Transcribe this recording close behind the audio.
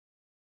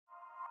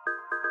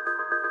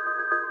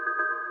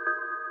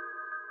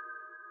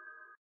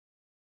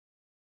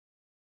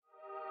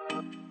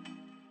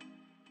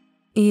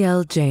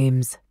E.L.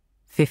 James,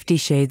 50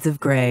 Shades of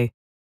Grey.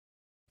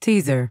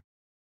 Teaser: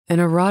 an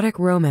erotic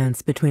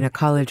romance between a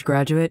college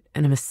graduate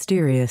and a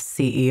mysterious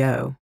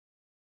CEO.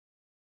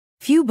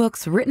 Few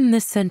books written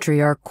this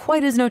century are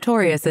quite as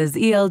notorious as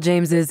E.L.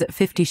 James's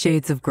 50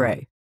 Shades of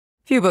Grey.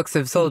 Few books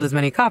have sold as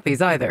many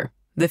copies either.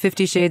 The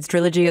 50 Shades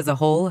trilogy as a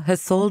whole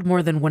has sold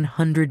more than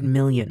 100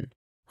 million.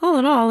 All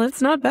in all,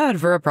 it's not bad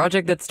for a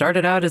project that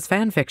started out as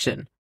fan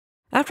fiction.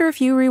 After a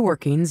few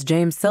reworkings,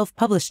 James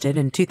self-published it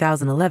in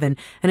 2011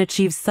 and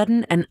achieved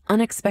sudden and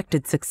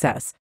unexpected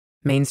success.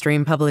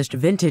 Mainstream published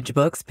vintage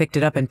books picked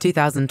it up in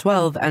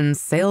 2012 and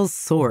sales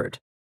soared.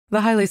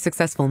 The highly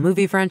successful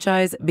movie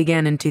franchise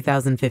began in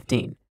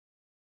 2015.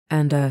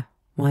 And,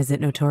 why is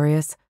it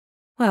notorious?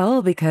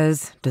 Well,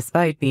 because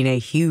despite being a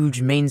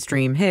huge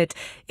mainstream hit,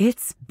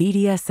 it's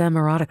BDSM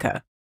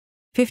erotica.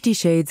 50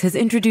 Shades has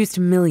introduced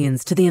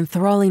millions to the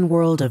enthralling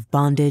world of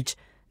bondage,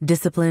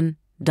 discipline,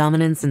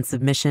 dominance and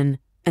submission,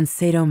 and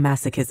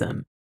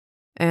sadomasochism.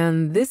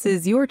 And this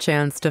is your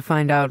chance to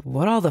find out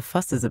what all the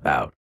fuss is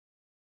about.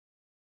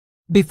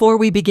 Before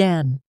we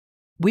begin,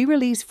 we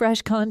release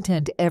fresh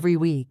content every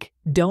week.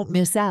 Don't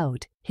miss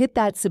out. Hit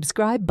that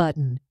subscribe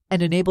button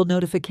and enable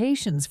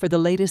notifications for the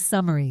latest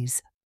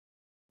summaries.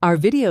 Our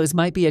videos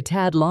might be a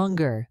tad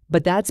longer,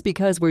 but that's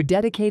because we're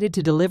dedicated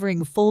to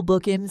delivering full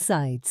book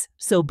insights,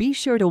 so be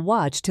sure to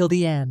watch till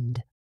the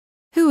end.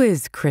 Who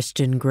is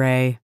Christian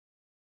Grey?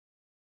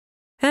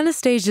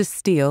 Anastasia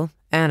Steele,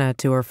 Anna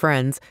to her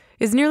friends,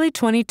 is nearly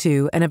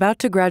 22 and about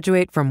to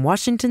graduate from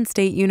Washington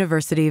State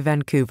University,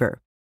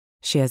 Vancouver.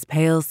 She has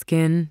pale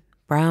skin,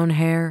 brown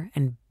hair,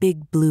 and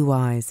big blue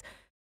eyes.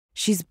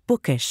 She's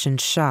bookish and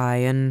shy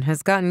and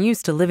has gotten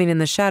used to living in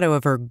the shadow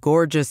of her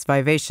gorgeous,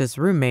 vivacious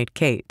roommate,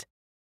 Kate.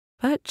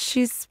 But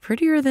she's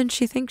prettier than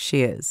she thinks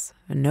she is,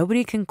 and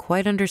nobody can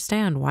quite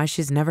understand why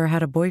she's never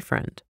had a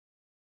boyfriend.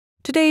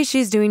 Today,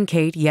 she's doing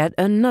Kate yet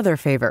another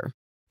favor.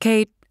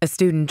 Kate, a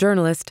student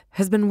journalist,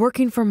 has been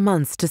working for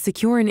months to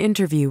secure an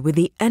interview with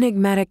the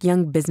enigmatic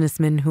young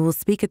businessman who will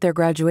speak at their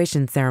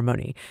graduation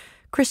ceremony,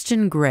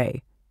 Christian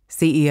Grey,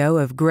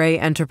 CEO of Grey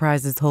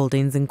Enterprises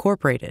Holdings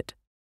Incorporated.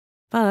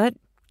 But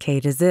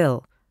Kate is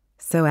ill,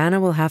 so Anna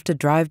will have to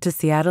drive to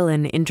Seattle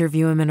and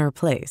interview him in her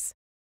place.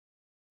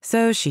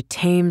 So she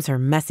tames her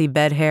messy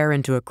bed hair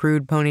into a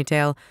crude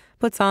ponytail,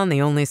 puts on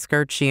the only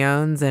skirt she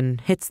owns,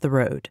 and hits the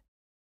road.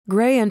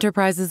 Grey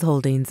Enterprises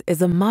Holdings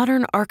is a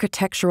modern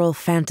architectural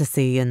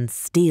fantasy in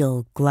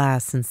steel,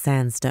 glass, and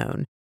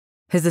sandstone.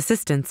 His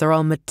assistants are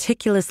all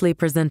meticulously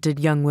presented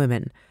young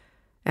women.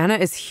 Anna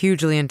is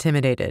hugely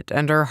intimidated,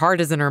 and her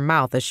heart is in her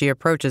mouth as she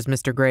approaches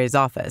Mr. Grey's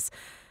office,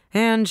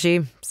 and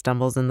she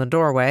stumbles in the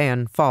doorway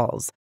and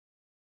falls.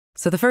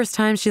 So the first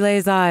time she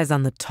lays eyes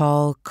on the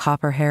tall,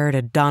 copper-haired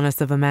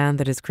Adonis of a man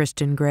that is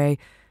Christian Grey,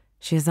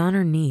 she is on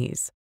her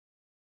knees.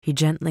 He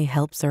gently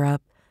helps her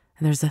up,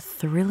 and there's a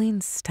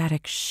thrilling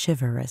static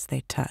shiver as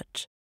they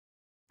touch.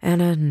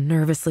 Anna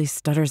nervously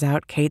stutters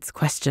out Kate's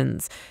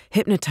questions,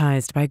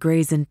 hypnotized by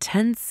Grey's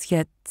intense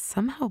yet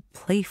somehow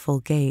playful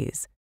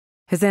gaze.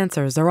 His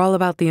answers are all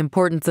about the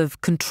importance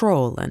of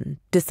control and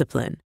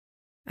discipline.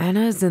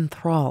 Anna is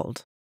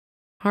enthralled.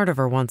 Part of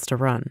her wants to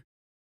run.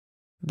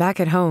 Back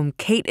at home,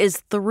 Kate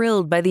is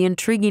thrilled by the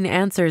intriguing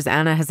answers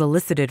Anna has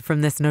elicited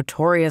from this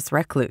notorious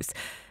recluse,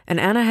 and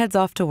Anna heads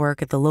off to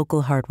work at the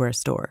local hardware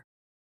store.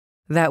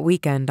 That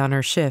weekend on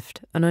her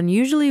shift, an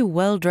unusually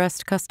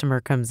well-dressed customer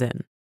comes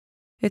in.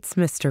 It's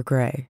Mr.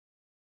 Grey.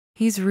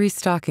 He's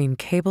restocking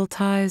cable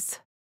ties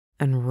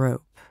and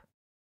rope.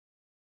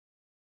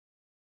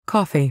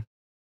 Coffee.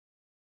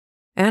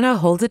 Anna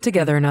holds it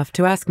together enough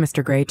to ask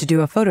Mr. Grey to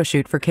do a photo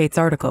shoot for Kate's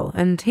article,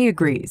 and he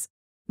agrees.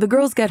 The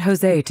girls get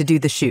Jose to do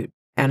the shoot,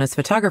 Anna's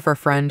photographer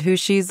friend who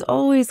she's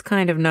always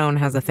kind of known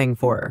has a thing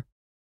for her.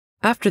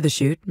 After the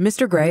shoot,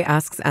 Mr. Grey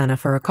asks Anna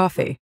for a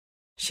coffee.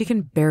 She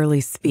can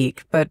barely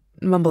speak, but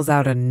mumbles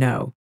out a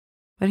no.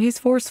 But he's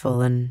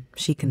forceful, and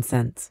she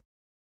consents.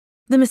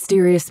 The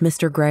mysterious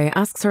Mr. Grey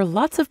asks her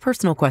lots of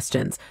personal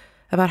questions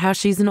about how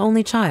she's an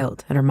only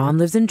child, and her mom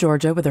lives in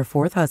Georgia with her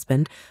fourth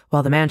husband,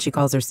 while the man she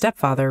calls her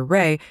stepfather,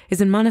 Ray,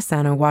 is in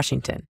Montesano,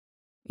 Washington.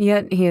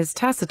 Yet he is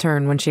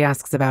taciturn when she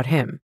asks about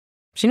him.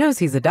 She knows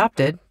he's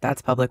adopted,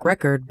 that's public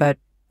record, but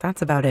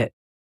that's about it.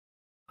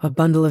 A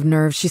bundle of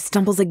nerves, she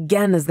stumbles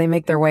again as they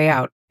make their way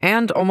out,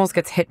 and almost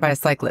gets hit by a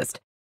cyclist.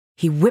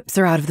 He whips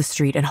her out of the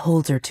street and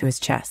holds her to his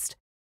chest.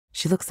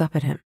 She looks up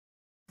at him,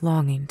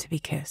 longing to be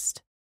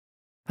kissed.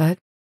 But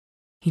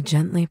he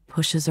gently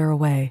pushes her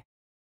away.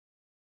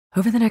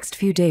 Over the next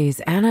few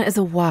days, Anna is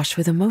awash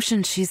with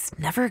emotions she's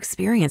never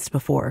experienced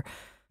before,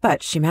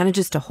 but she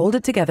manages to hold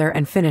it together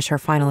and finish her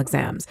final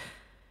exams.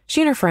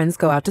 She and her friends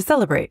go out to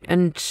celebrate,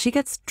 and she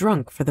gets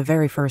drunk for the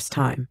very first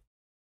time.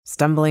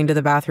 Stumbling to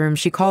the bathroom,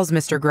 she calls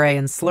Mr. Grey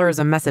and slurs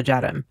a message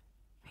at him.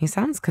 He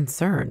sounds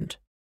concerned.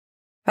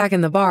 Back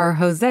in the bar,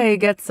 Jose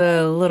gets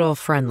a little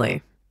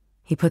friendly.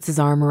 He puts his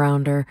arm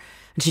around her,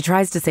 and she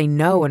tries to say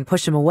no and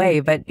push him away,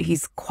 but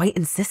he's quite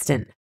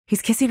insistent.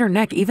 He's kissing her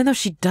neck even though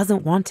she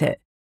doesn't want it.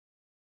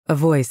 A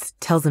voice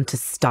tells him to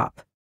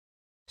stop.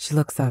 She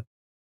looks up.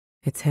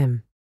 It's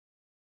him.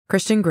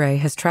 Christian Grey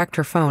has tracked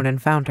her phone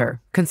and found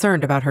her,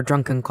 concerned about her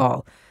drunken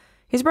call.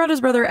 He's brought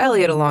his brother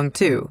Elliot along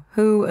too,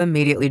 who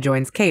immediately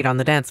joins Kate on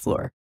the dance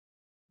floor.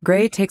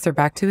 Grey takes her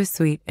back to his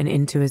suite and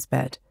into his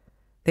bed.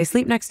 They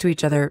sleep next to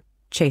each other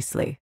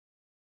chastely.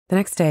 The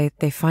next day,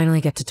 they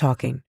finally get to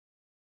talking.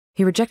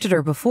 He rejected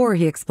her before,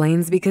 he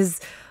explains, because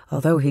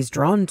although he's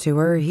drawn to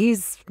her,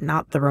 he's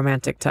not the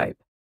romantic type.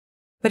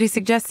 But he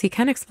suggests he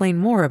can explain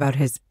more about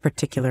his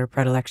particular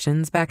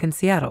predilections back in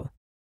Seattle.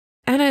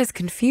 Anna is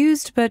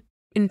confused but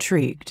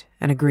intrigued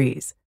and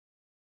agrees.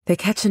 They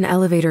catch an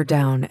elevator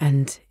down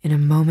and, in a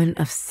moment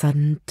of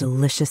sudden,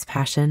 delicious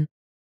passion,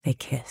 they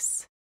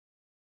kiss.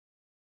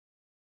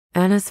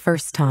 Anna's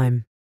first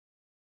time.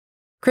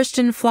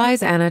 Christian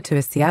flies Anna to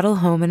his Seattle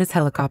home in his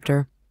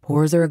helicopter,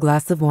 pours her a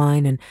glass of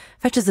wine, and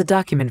fetches a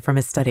document from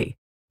his study.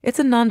 It's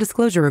a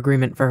non-disclosure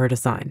agreement for her to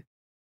sign.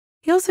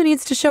 He also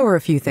needs to show her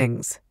a few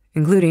things,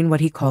 including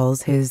what he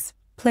calls his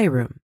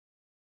playroom.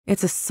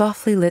 It's a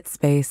softly lit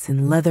space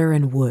in leather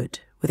and wood,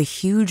 with a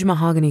huge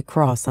mahogany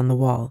cross on the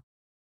wall.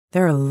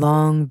 There are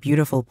long,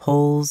 beautiful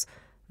poles.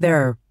 There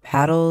are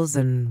paddles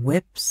and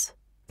whips.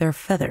 There are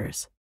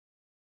feathers.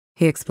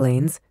 He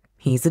explains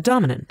he's a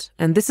dominant,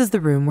 and this is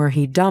the room where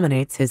he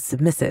dominates his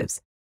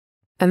submissives.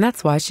 And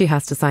that's why she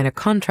has to sign a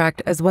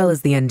contract as well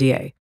as the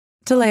NDA,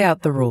 to lay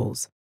out the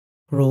rules.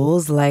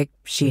 Rules like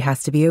she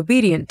has to be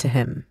obedient to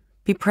him,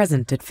 be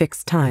present at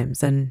fixed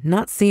times, and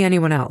not see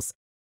anyone else,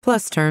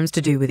 plus terms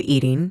to do with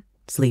eating,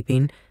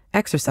 sleeping,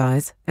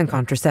 exercise, and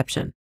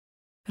contraception.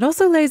 It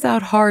also lays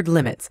out hard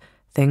limits,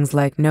 things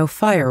like no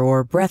fire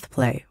or breath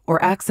play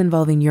or acts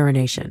involving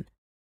urination.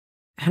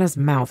 Anna's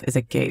mouth is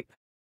agape.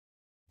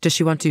 Does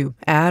she want to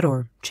add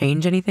or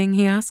change anything,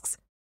 he asks.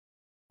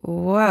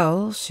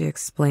 Well, she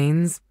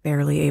explains,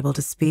 barely able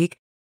to speak,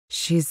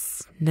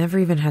 she's never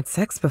even had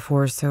sex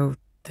before, so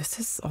this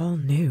is all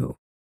new.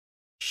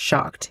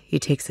 Shocked, he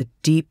takes a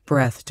deep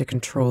breath to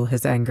control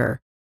his anger.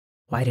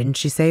 Why didn't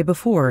she say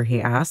before,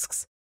 he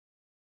asks.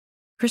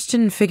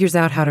 Christian figures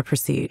out how to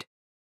proceed.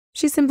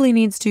 She simply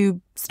needs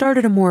to start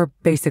at a more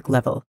basic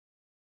level.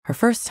 Her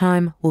first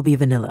time will be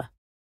vanilla.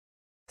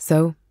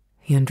 So,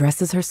 he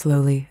undresses her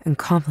slowly and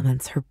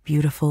compliments her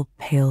beautiful,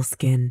 pale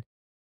skin.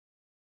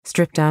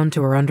 Stripped down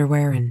to her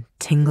underwear and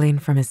tingling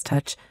from his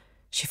touch,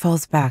 she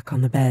falls back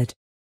on the bed.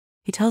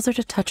 He tells her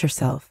to touch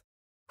herself.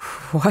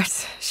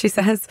 What? She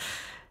says.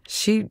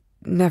 She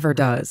never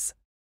does.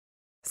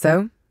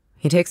 So,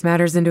 he takes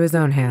matters into his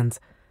own hands,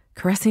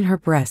 caressing her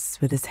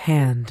breasts with his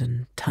hand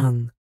and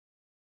tongue.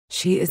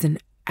 She is in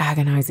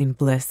agonizing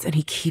bliss, and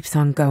he keeps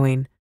on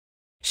going.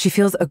 She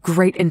feels a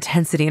great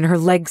intensity and her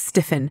legs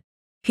stiffen.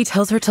 He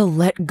tells her to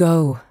let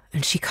go,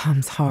 and she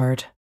comes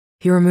hard.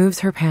 He removes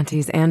her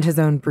panties and his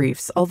own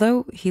briefs,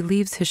 although he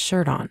leaves his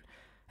shirt on,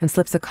 and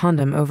slips a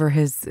condom over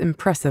his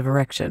impressive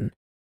erection.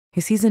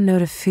 He sees a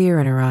note of fear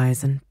in her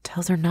eyes and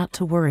tells her not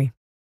to worry.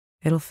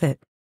 It'll fit.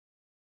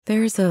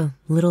 There's a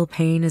little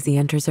pain as he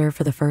enters her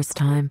for the first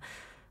time,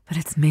 but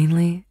it's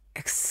mainly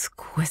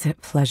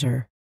exquisite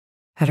pleasure.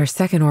 At her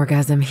second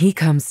orgasm, he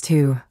comes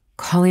too,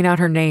 calling out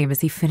her name as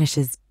he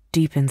finishes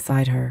deep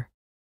inside her.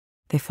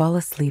 They fall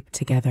asleep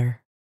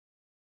together.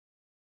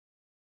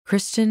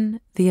 Christian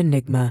the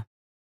Enigma.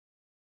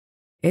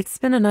 It's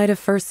been a night of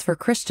firsts for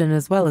Christian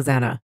as well as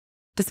Anna.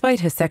 Despite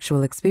his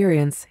sexual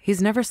experience,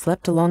 he's never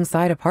slept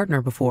alongside a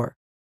partner before.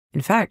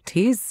 In fact,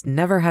 he's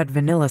never had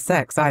vanilla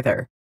sex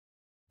either.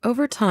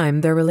 Over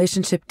time, their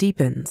relationship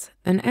deepens,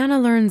 and Anna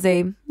learns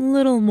a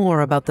little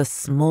more about the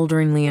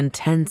smolderingly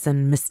intense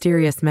and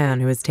mysterious man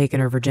who has taken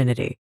her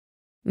virginity.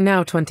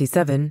 Now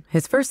 27,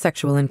 his first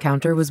sexual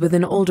encounter was with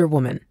an older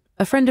woman,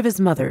 a friend of his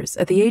mother's,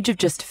 at the age of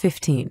just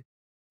 15,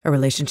 a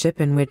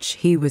relationship in which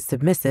he was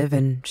submissive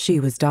and she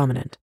was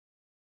dominant.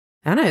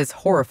 Anna is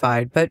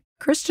horrified, but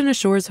Christian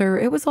assures her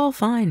it was all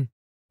fine.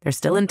 They're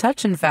still in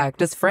touch, in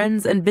fact, as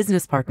friends and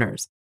business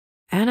partners.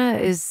 Anna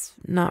is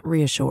not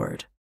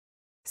reassured.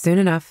 Soon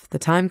enough, the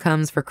time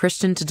comes for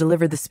Christian to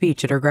deliver the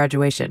speech at her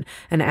graduation,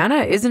 and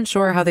Anna isn't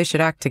sure how they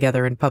should act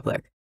together in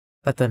public.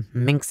 But the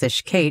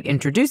minxish Kate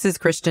introduces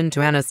Christian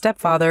to Anna's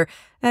stepfather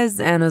as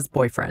Anna's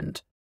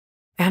boyfriend.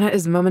 Anna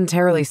is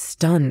momentarily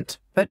stunned,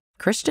 but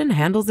Christian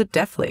handles it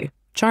deftly,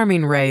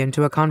 charming Ray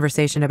into a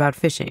conversation about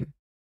fishing.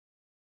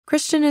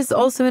 Christian is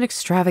also an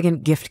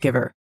extravagant gift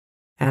giver.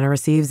 Anna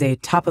receives a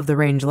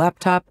top-of-the-range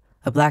laptop,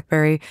 a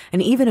BlackBerry,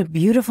 and even a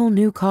beautiful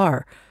new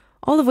car,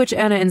 all of which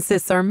Anna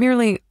insists are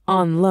merely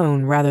on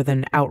loan rather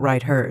than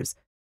outright hers.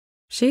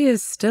 She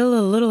is still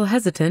a little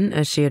hesitant,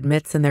 as she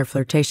admits in their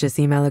flirtatious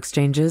email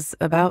exchanges,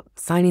 about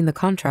signing the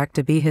contract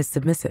to be his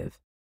submissive.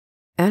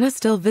 Anna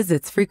still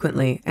visits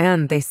frequently,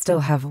 and they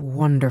still have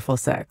wonderful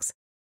sex.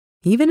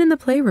 Even in the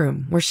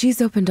playroom, where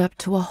she's opened up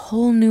to a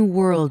whole new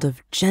world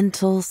of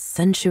gentle,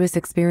 sensuous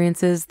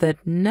experiences that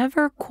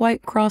never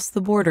quite cross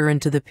the border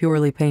into the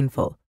purely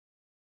painful.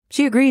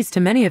 She agrees to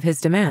many of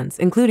his demands,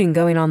 including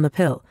going on the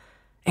pill,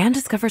 and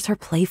discovers her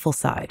playful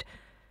side.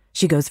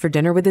 She goes for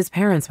dinner with his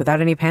parents without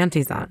any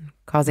panties on,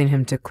 causing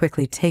him to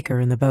quickly take her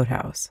in the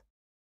boathouse.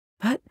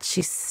 But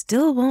she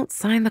still won't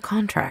sign the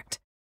contract.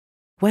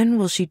 When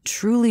will she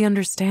truly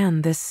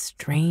understand this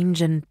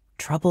strange and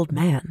troubled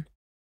man?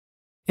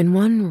 In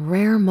one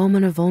rare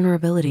moment of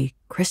vulnerability,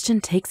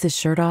 Christian takes his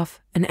shirt off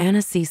and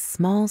Anna sees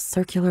small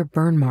circular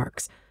burn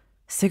marks,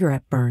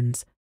 cigarette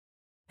burns.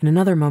 In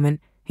another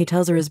moment, he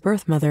tells her his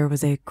birth mother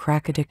was a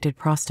crack-addicted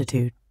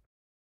prostitute.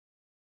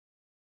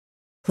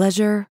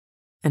 Pleasure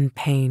and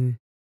pain.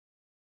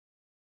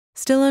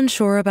 Still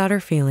unsure about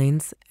her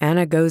feelings,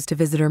 Anna goes to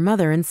visit her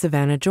mother in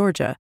Savannah,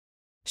 Georgia.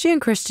 She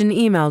and Christian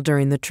email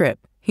during the trip.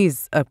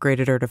 He's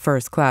upgraded her to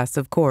first class,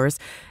 of course,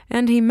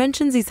 and he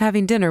mentions he's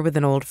having dinner with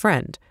an old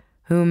friend,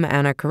 whom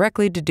Anna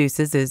correctly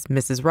deduces is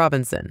Mrs.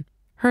 Robinson,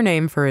 her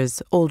name for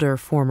his older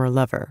former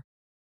lover.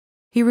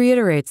 He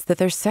reiterates that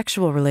their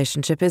sexual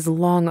relationship is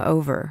long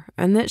over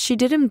and that she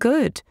did him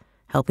good,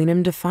 helping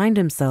him to find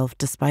himself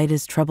despite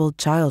his troubled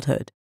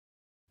childhood.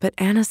 But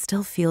Anna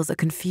still feels a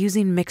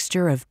confusing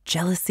mixture of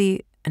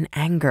jealousy and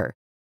anger,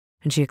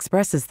 and she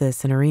expresses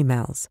this in her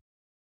emails.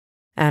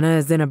 Anna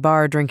is in a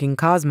bar drinking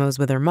Cosmos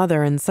with her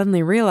mother and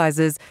suddenly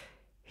realizes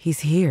he's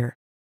here.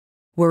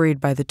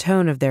 Worried by the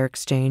tone of their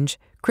exchange,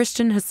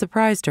 Christian has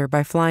surprised her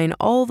by flying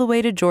all the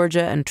way to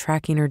Georgia and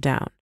tracking her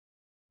down.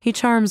 He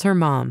charms her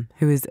mom,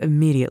 who is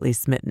immediately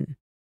smitten.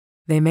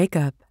 They make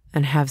up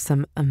and have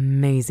some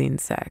amazing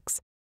sex.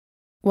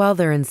 While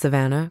they're in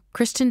Savannah,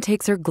 Christian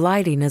takes her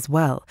gliding as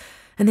well,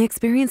 and they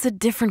experience a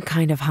different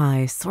kind of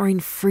high, soaring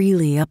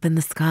freely up in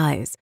the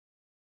skies.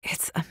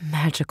 It's a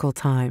magical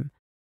time.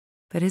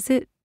 But is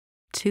it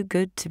too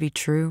good to be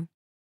true?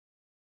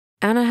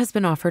 Anna has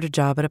been offered a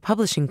job at a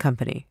publishing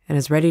company and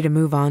is ready to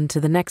move on to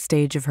the next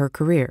stage of her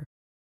career.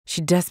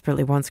 She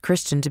desperately wants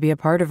Christian to be a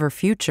part of her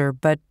future,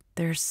 but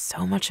there's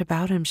so much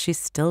about him she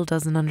still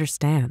doesn't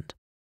understand.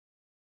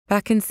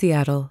 Back in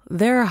Seattle,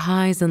 there are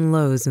highs and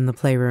lows in the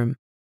playroom.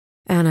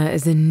 Anna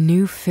is in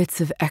new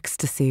fits of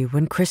ecstasy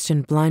when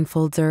Christian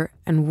blindfolds her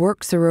and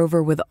works her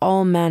over with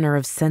all manner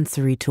of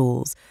sensory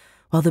tools,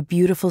 while the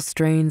beautiful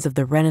strains of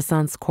the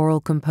Renaissance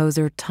choral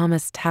composer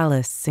Thomas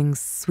Tallis sings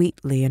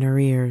sweetly in her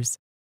ears.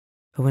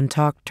 But when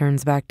talk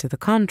turns back to the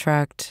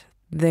contract,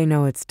 they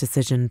know it's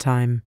decision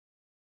time.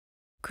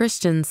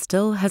 Christian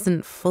still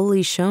hasn't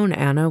fully shown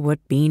Anna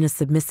what being a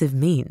submissive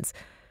means,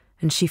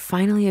 and she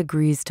finally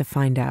agrees to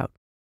find out.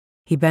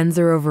 He bends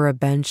her over a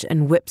bench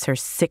and whips her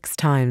 6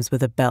 times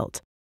with a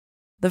belt.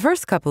 The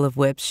first couple of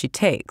whips she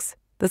takes.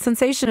 The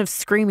sensation of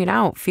screaming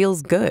out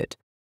feels good.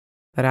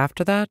 But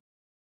after that,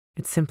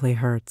 it simply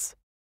hurts.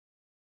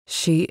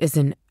 She is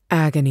in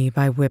agony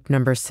by whip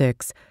number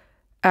 6.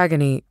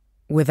 Agony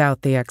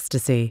without the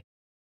ecstasy.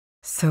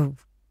 So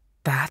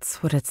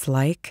that's what it's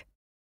like?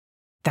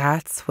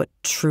 That's what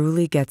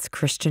truly gets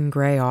Christian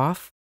Grey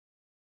off?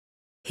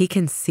 He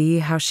can see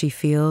how she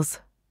feels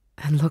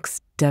and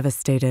looks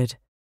devastated.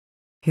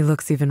 He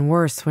looks even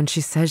worse when she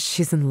says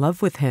she's in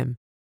love with him,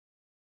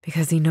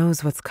 because he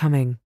knows what's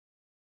coming.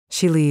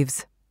 She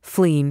leaves,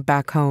 fleeing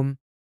back home.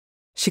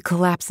 She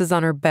collapses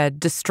on her bed,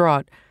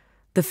 distraught.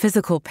 The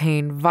physical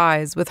pain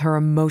vies with her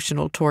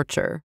emotional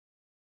torture.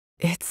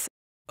 It's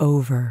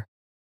over.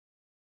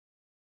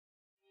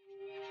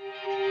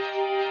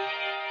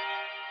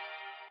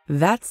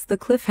 That's the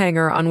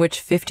cliffhanger on which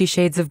 50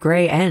 Shades of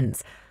Grey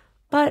ends,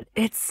 but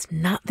it's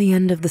not the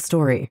end of the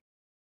story.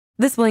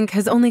 This blink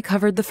has only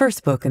covered the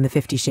first book in the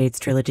 50 Shades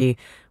trilogy,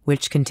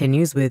 which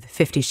continues with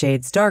 50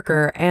 Shades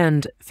Darker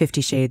and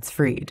 50 Shades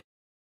Freed.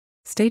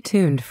 Stay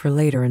tuned for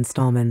later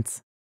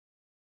installments.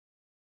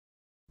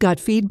 Got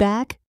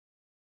feedback?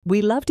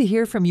 We love to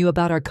hear from you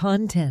about our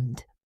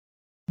content.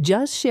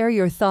 Just share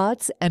your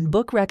thoughts and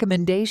book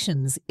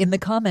recommendations in the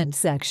comment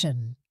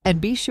section. And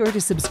be sure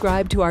to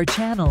subscribe to our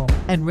channel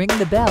and ring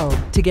the bell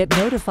to get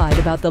notified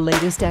about the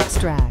latest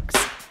extracts.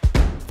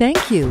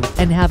 Thank you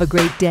and have a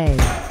great day.